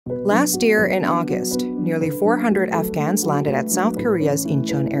Last year in August, nearly 400 Afghans landed at South Korea's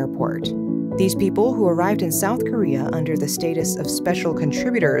Incheon airport. These people who arrived in South Korea under the status of special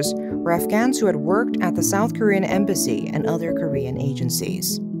contributors were Afghans who had worked at the South Korean embassy and other Korean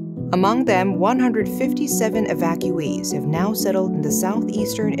agencies. Among them, 157 evacuees have now settled in the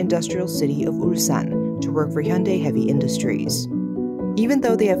southeastern industrial city of Ulsan to work for Hyundai Heavy Industries. Even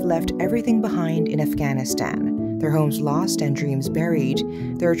though they have left everything behind in Afghanistan, their homes lost and dreams buried,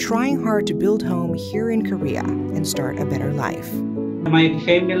 they're trying hard to build home here in Korea and start a better life. My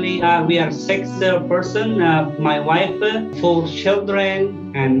family, we are 6 persons, my wife, 4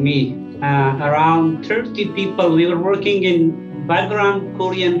 children, and me. Around 30 people. We were working in background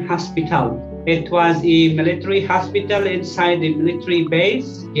Korean hospital. It was a military hospital inside the military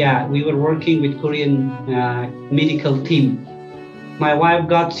base. Yeah, we were working with Korean medical team. My wife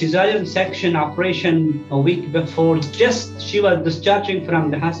got cesarean section operation a week before. She was discharging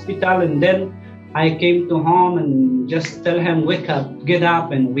from the hospital, and then I came to home and just tell him, wake up, get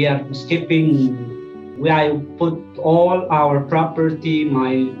up, and we are escaping. I put all our property,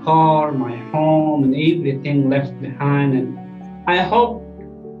 my car, my home, and everything left behind. And I hope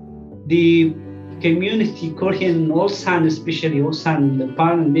the community, Korean, Ulsan, especially Ulsan, the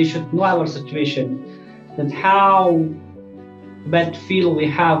parents, they should know our situation, that how bad feel we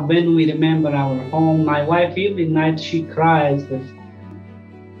have when we remember our home. My wife, every night she cries.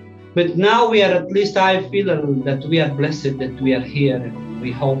 But now we are, at least I feel that we are blessed that we are here. And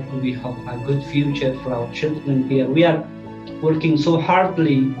we hope a good future for our children here. We are working so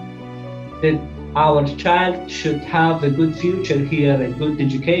hardly that our child should have a good future here, a good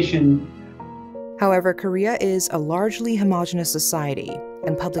education. However, Korea is a largely homogenous society,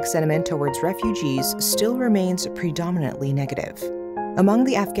 and public sentiment towards refugees still remains predominantly negative. Among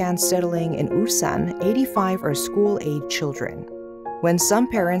the Afghans settling in Ulsan, 85 are school-age children. When some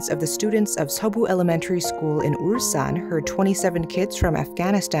parents of the students of Seoboo Elementary School in Ulsan heard 27 kids from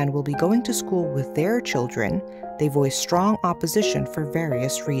Afghanistan will be going to school with their children, they voiced strong opposition for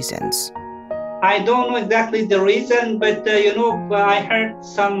various reasons. I don't know exactly the reason, but I heard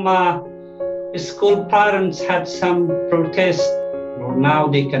some school parents had some protest. Now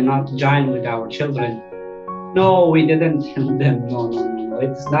they cannot join with our children. No, we didn't tell them. No.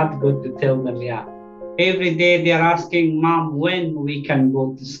 It's not good to tell them, yeah. Every day they're asking, Mom, when we can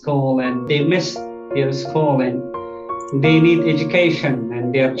go to school, and they miss their school, and they need education,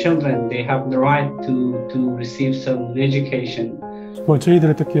 and their children, they have the right to receive some education.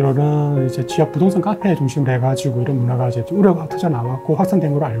 저희들이 듣기로는 이제 지역 부동산 카페 중심으로 해가지고 이런 문화가 이제 우려가 터져 나왔고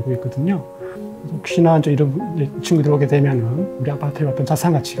확산된 걸로 알고 있거든요. 혹시나 이제 이런 친구들 오게 되면은 우리 아파트의 어떤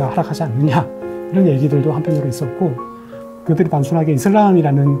자산 가치가 하락하지 않느냐 이런 얘기들도 한편으로 있었고, 그들이 단순하게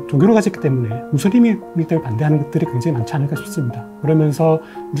이슬람이라는 종교를 가졌기 때문에 무슬림이 우리 때문에 반대하는 것들이 굉장히 많지 않을까 싶습니다. 그러면서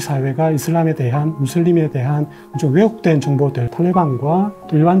우리 사회가 이슬람에 대한, 무슬림에 대한 좀 왜곡된 정보들, 탈레반과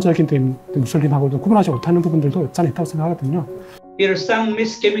또 일반적인 무슬림하고도 구분하지 못하는 부분들도 없지 않아 있다고 생각하거든요. There is some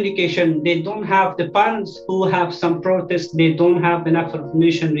miscommunication. They don't have, the parents who have some protests, they don't have enough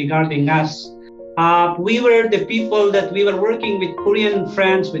information regarding us. We were the people that we were working with Korean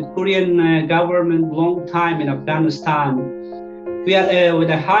friends, with Korean government long time in Afghanistan. We are with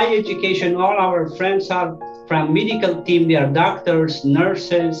a high education. All our friends are from medical team. They are doctors,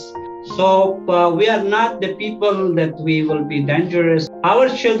 nurses. So we are not the people that we will be dangerous. Our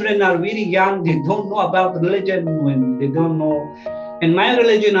children are really young. They don't know about religion. When they don't know. In my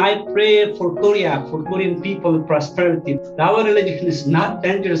religion, I pray for Korea, for Korean people, prosperity. Our religion is not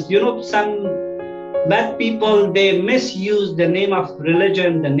dangerous. Some bad people, they misuse the name of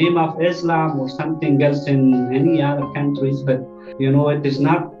religion, the name of Islam or something else in any other countries. But, it is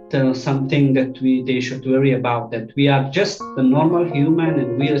not something that they should worry about. That we are just a normal human,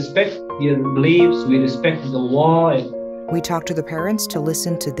 and we respect their beliefs, we respect the law. We talked to the parents to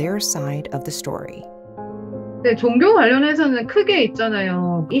listen to their side of the story. 네, 종교 관련해서는 크게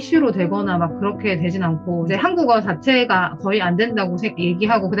있잖아요. 이슈로 되거나 막 그렇게 되진 않고, 이제 한국어 자체가 거의 안 된다고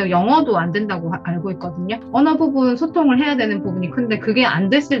얘기하고, 그다음에 영어도 안 된다고 알고 있거든요. 언어 부분 소통을 해야 되는 부분이 큰데, 그게 안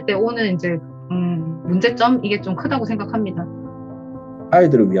됐을 때 오는 이제 문제점, 이게 좀 크다고 생각합니다.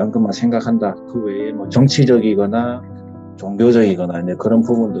 아이들을 위한 것만 생각한다. 그 외에 뭐 정치적이거나 종교적이거나 이제 그런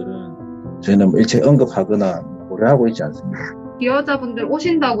부분들은 저희는 일체 언급하거나 고려하고 있지 않습니다. 기여자분들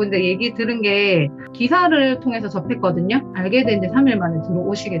오신다고 이제 얘기 들은 게 기사를 통해서 접했거든요. 알게 된 지 3일 만에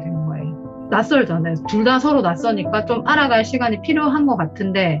들어오시게 된 거예요. 낯설잖아요. 둘 다 서로 낯서니까 좀 알아갈 시간이 필요한 것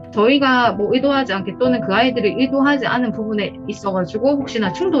같은데, 저희가 뭐 의도하지 않게 또는 그 아이들이 의도하지 않은 부분에 있어가지고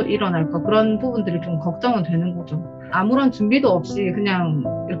혹시나 충돌이 일어날까, 그런 부분들이 좀 걱정은 되는 거죠. 아무런 준비도 없이 그냥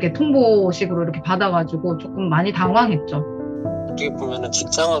이렇게 통보식으로 이렇게 받아가지고 조금 많이 당황했죠. 어떻게 보면은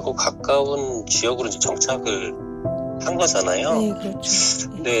직장하고 가까운 지역으로 이제 정착을 한 거잖아요. 네, 그렇죠.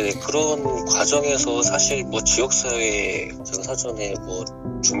 네, 그런 과정에서 사실 뭐 지역사회 제가 사전에 뭐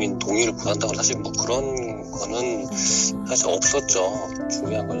주민 동의를 구한다고 사실 뭐 그런 거는 사실 없었죠.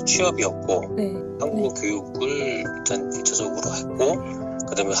 중요한 건 취업이었고 네. 한국어 교육을 일단 1차적으로 했고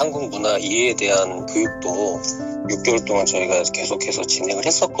그다음에 한국 문화 이해에 대한 교육도 6개월 동안 저희가 계속해서 진행을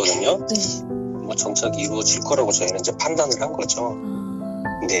했었거든요. 네. 뭐 정착이 이루어질 거라고 저희는 이제 판단을 한 거죠.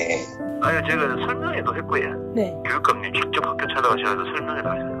 네. 아니 제가 설명회도 했고요. 네. 교육감님 직접 학교 찾아가셔서 설명회도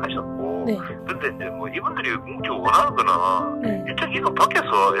하셨고. 네. 근데 이제 뭐 이분들이 궁극적으로 원하는 거는 네. 일정 기간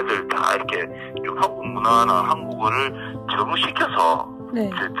밖에서 애들 다 이렇게 좀 한국 문화나 한국어를 적응시켜서 네.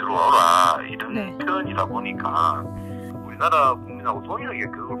 이제 들어와라 이런 네. 표현이다 보니까 우리나라 국민하고 동일하게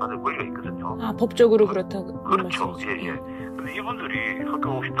교육을 받을 권리가 있거든요. 아, 법적으로 그렇다고. 그렇죠. 예, 예. 근데 이분들이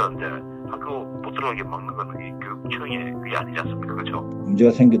학교 오고 싶다는데 학교 못 들어가게 막는 거는 이 교육청의 그게 아니지 않습니까? 그렇죠?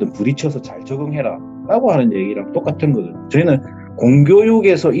 문제가 생기든 부딪혀서 잘 적응해라 라고 하는 얘기랑 똑같은 거거든요. 저희는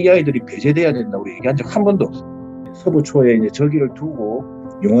공교육에서 이 아이들이 배제돼야 된다고 얘기한 적 한 번도 없어요. 서부 초에 이제 저기를 두고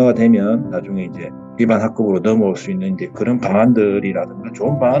용화가 되면 나중에 이제 일반 학급으로 넘어올 수 있는 이제 그런 방안들이라든가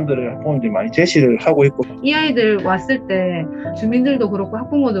좋은 방안들을 학부모들이 많이 제시를 하고 있고. 이 아이들 왔을 때 주민들도 그렇고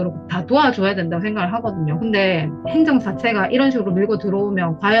학부모도 그렇고 다 도와줘야 된다고 생각을 하거든요. 근데 행정 자체가 이런 식으로 밀고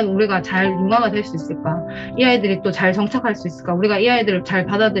들어오면 과연 우리가 잘 융화가 될 수 있을까? 이 아이들이 또 잘 정착할 수 있을까? 우리가 이 아이들을 잘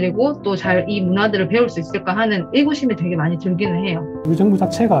받아들이고 또 잘 이 문화들을 배울 수 있을까 하는 의구심이 되게 많이 들기는 해요. 우리 정부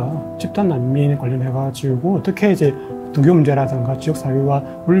자체가 집단 난민에 관련해가지고 어떻게 이제 등교 문제라든가 지역사회와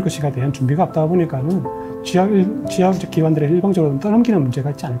물글씨가 대한 준비가 없다 보니까는 지역 기관들의 일방적으로 떠넘기는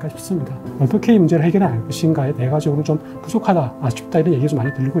문제가 있지 않을까 싶습니다. 어떻게 이 문제를 해결할 것인가에 대가적으로 좀 부족하다, 아쉽다 이런 얘기가 좀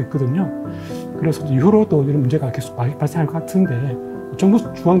많이 들리고 있거든요. 그래서 이후로 또 이런 문제가 계속 발생할 것 같은데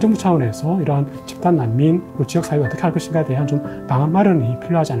중앙정부 차원에서 이러한 집단 난민, 지역사회가 어떻게 할 것인가에 대한 좀 방안 마련이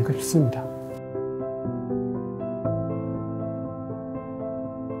필요하지 않을까 싶습니다.